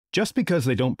Just because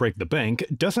they don't break the bank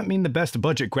doesn't mean the best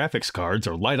budget graphics cards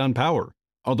are light on power.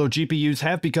 Although GPUs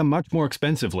have become much more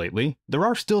expensive lately, there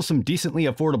are still some decently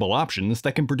affordable options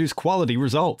that can produce quality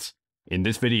results. In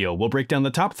this video, we'll break down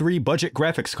the top 3 budget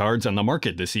graphics cards on the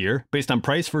market this year based on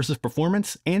price versus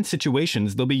performance and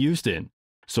situations they'll be used in.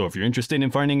 So if you're interested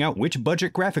in finding out which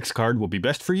budget graphics card will be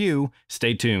best for you,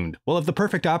 stay tuned. We'll have the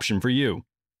perfect option for you.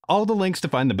 All the links to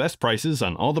find the best prices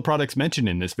on all the products mentioned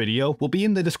in this video will be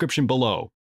in the description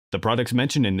below. The products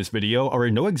mentioned in this video are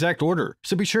in no exact order,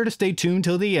 so be sure to stay tuned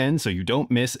till the end so you don't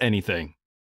miss anything.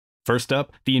 First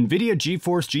up, the Nvidia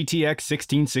GeForce GTX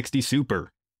 1660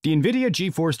 Super. The Nvidia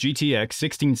GeForce GTX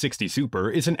 1660 Super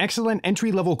is an excellent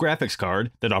entry-level graphics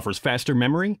card that offers faster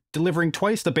memory, delivering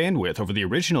twice the bandwidth over the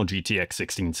original GTX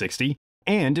 1660,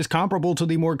 and is comparable to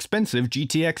the more expensive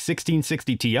GTX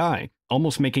 1660 Ti,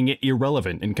 almost making it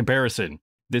irrelevant in comparison.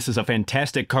 This is a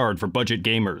fantastic card for budget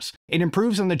gamers. It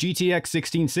improves on the GTX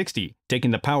 1660,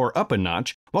 taking the power up a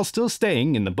notch while still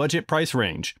staying in the budget price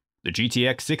range. The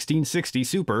GTX 1660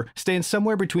 Super stands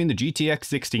somewhere between the GTX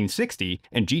 1660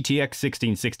 and GTX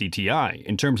 1660 Ti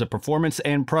in terms of performance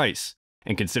and price.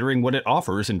 And considering what it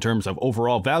offers in terms of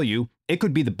overall value, it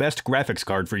could be the best graphics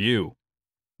card for you.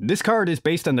 This card is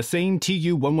based on the same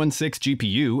TU116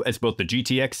 GPU as both the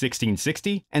GTX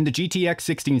 1660 and the GTX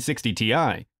 1660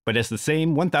 Ti, but has the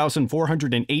same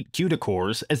 1408 CUDA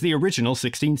cores as the original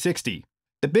 1660.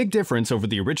 The big difference over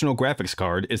the original graphics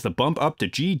card is the bump up to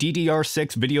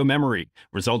GDDR6 video memory,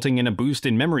 resulting in a boost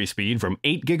in memory speed from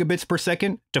 8 gigabits per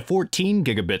second to 14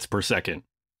 gigabits per second.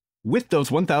 With those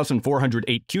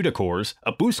 1408 CUDA cores,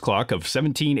 a boost clock of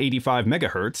 1785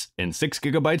 MHz, and 6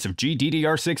 GB of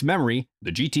GDDR6 memory,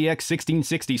 the GTX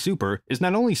 1660 Super is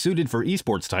not only suited for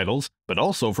esports titles, but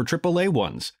also for AAA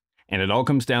ones. And it all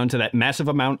comes down to that massive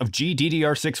amount of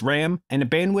GDDR6 RAM and a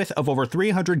bandwidth of over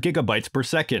 300 GB per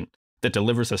second that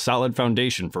delivers a solid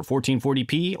foundation for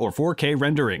 1440p or 4K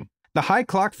rendering. The high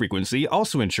clock frequency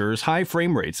also ensures high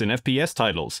frame rates in FPS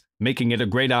titles, making it a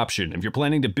great option if you're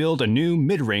planning to build a new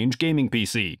mid-range gaming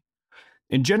PC.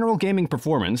 In general gaming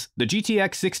performance, the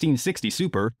GTX 1660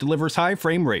 Super delivers high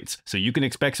frame rates, so you can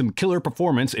expect some killer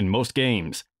performance in most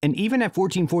games. And even at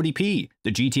 1440p,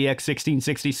 the GTX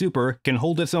 1660 Super can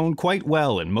hold its own quite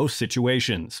well in most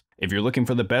situations. If you're looking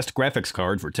for the best graphics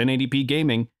card for 1080p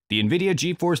gaming, the Nvidia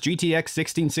GeForce GTX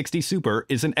 1660 Super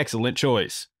is an excellent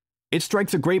choice. It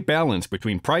strikes a great balance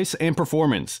between price and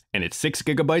performance, and its 6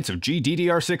 GB of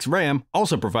GDDR6 RAM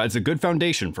also provides a good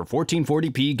foundation for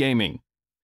 1440p gaming.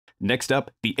 Next up,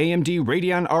 the AMD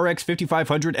Radeon RX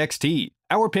 5500 XT,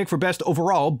 our pick for best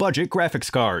overall budget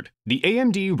graphics card. The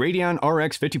AMD Radeon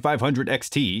RX 5500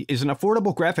 XT is an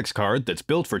affordable graphics card that's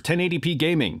built for 1080p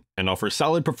gaming and offers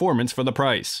solid performance for the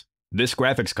price. This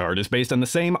graphics card is based on the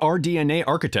same RDNA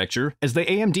architecture as the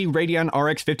AMD Radeon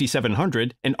RX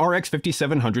 5700 and RX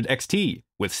 5700 XT,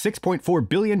 with 6.4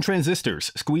 billion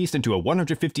transistors squeezed into a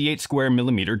 158 square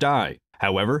millimeter die.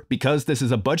 However, because this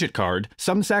is a budget card,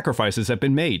 some sacrifices have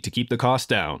been made to keep the cost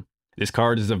down. This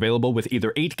card is available with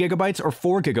either 8 GB or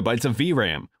 4 GB of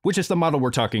VRAM, which is the model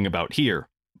we're talking about here.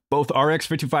 Both RX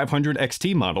 5500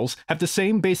 XT models have the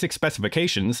same basic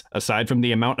specifications aside from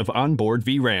the amount of onboard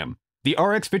VRAM. The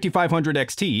RX 5500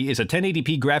 XT is a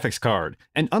 1080p graphics card,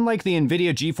 and unlike the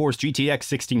Nvidia GeForce GTX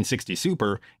 1660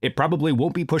 Super, it probably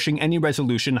won't be pushing any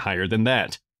resolution higher than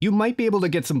that. You might be able to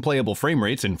get some playable frame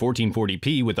rates in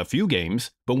 1440p with a few games,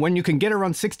 but when you can get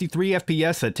around 63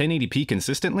 FPS at 1080p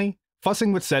consistently,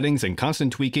 fussing with settings and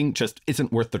constant tweaking just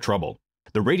isn't worth the trouble.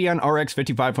 The Radeon RX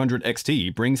 5500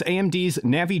 XT brings AMD's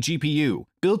Navi GPU,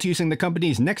 built using the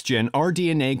company's next-gen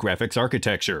RDNA graphics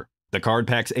architecture. The card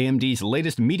packs AMD's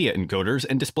latest media encoders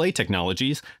and display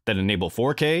technologies that enable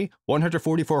 4K,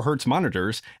 144Hz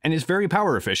monitors, and is very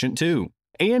power efficient too.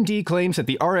 AMD claims that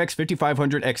the RX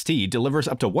 5500 XT delivers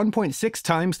up to 1.6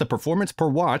 times the performance per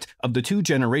watt of the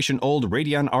 2-generation-old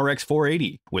Radeon RX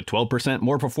 480, with 12%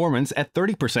 more performance at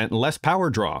 30% less power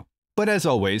draw. But as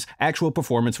always, actual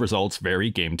performance results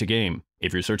vary game to game.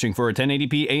 If you're searching for a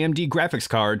 1080p AMD graphics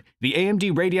card, the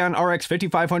AMD Radeon RX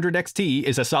 5500 XT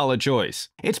is a solid choice.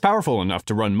 It's powerful enough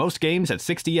to run most games at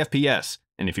 60 FPS,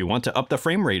 and if you want to up the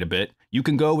frame rate a bit, you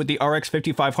can go with the RX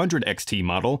 5500 XT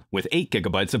model with 8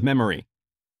 GB of memory.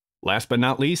 Last but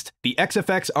not least, the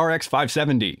XFX RX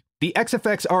 570. The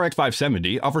XFX RX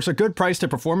 570 offers a good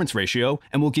price-to-performance ratio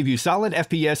and will give you solid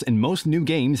FPS in most new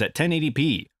games at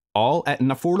 1080p, all at an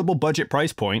affordable budget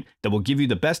price point that will give you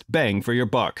the best bang for your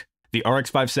buck. The RX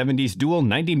 570's dual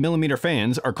 90mm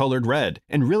fans are colored red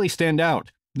and really stand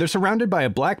out. They're surrounded by a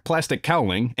black plastic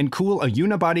cowling and cool a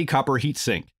unibody copper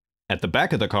heatsink. At the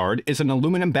back of the card is an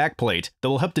aluminum backplate that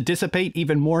will help to dissipate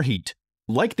even more heat.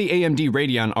 Like the AMD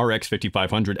Radeon RX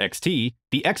 5500 XT,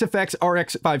 the XFX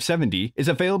RX 570 is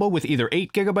available with either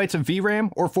 8GB of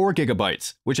VRAM or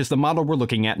 4GB, which is the model we're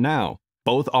looking at now.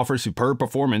 Both offer superb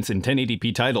performance in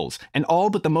 1080p titles, and all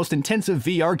but the most intensive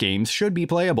VR games should be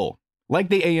playable. Like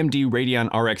the AMD Radeon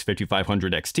RX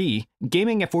 5500 XT,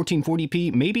 gaming at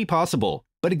 1440p may be possible,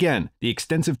 but again, the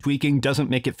extensive tweaking doesn't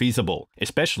make it feasible,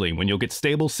 especially when you'll get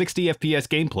stable 60fps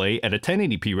gameplay at a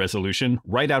 1080p resolution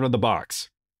right out of the box.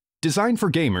 Designed for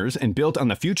gamers and built on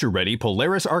the future-ready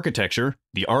Polaris architecture,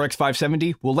 the RX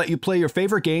 570 will let you play your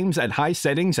favorite games at high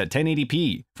settings at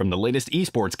 1080p, from the latest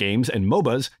esports games and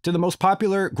MOBAs to the most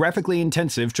popular, graphically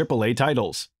intensive AAA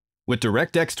titles. With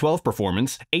DirectX 12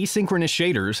 performance, asynchronous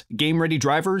shaders, game-ready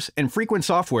drivers, and frequent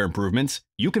software improvements,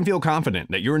 you can feel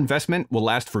confident that your investment will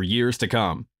last for years to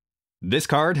come. This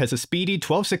card has a speedy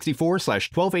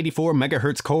 1264/1284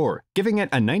 MHz core, giving it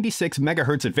a 96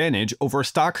 MHz advantage over a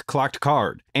stock clocked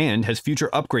card, and has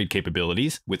future upgrade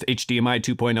capabilities with HDMI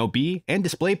 2.0B and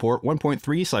DisplayPort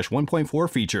 1.3/1.4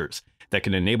 features that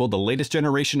can enable the latest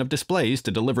generation of displays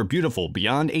to deliver beautiful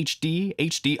beyond HD,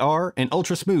 HDR, and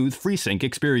ultra-smooth FreeSync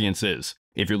experiences.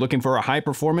 If you're looking for a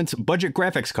high-performance, budget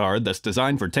graphics card that's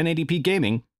designed for 1080p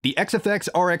gaming, the XFX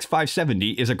RX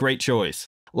 570 is a great choice.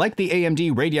 Like the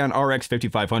AMD Radeon RX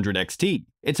 5500 XT,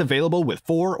 it's available with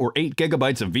 4 or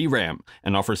 8GB of VRAM,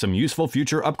 and offers some useful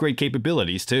future upgrade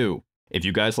capabilities too. If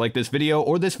you guys like this video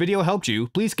or this video helped you,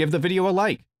 please give the video a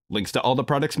like. Links to all the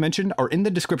products mentioned are in the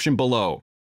description below.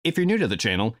 If you're new to the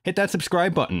channel, hit that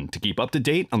subscribe button to keep up to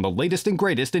date on the latest and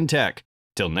greatest in tech.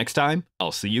 Till next time,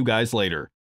 I'll see you guys later.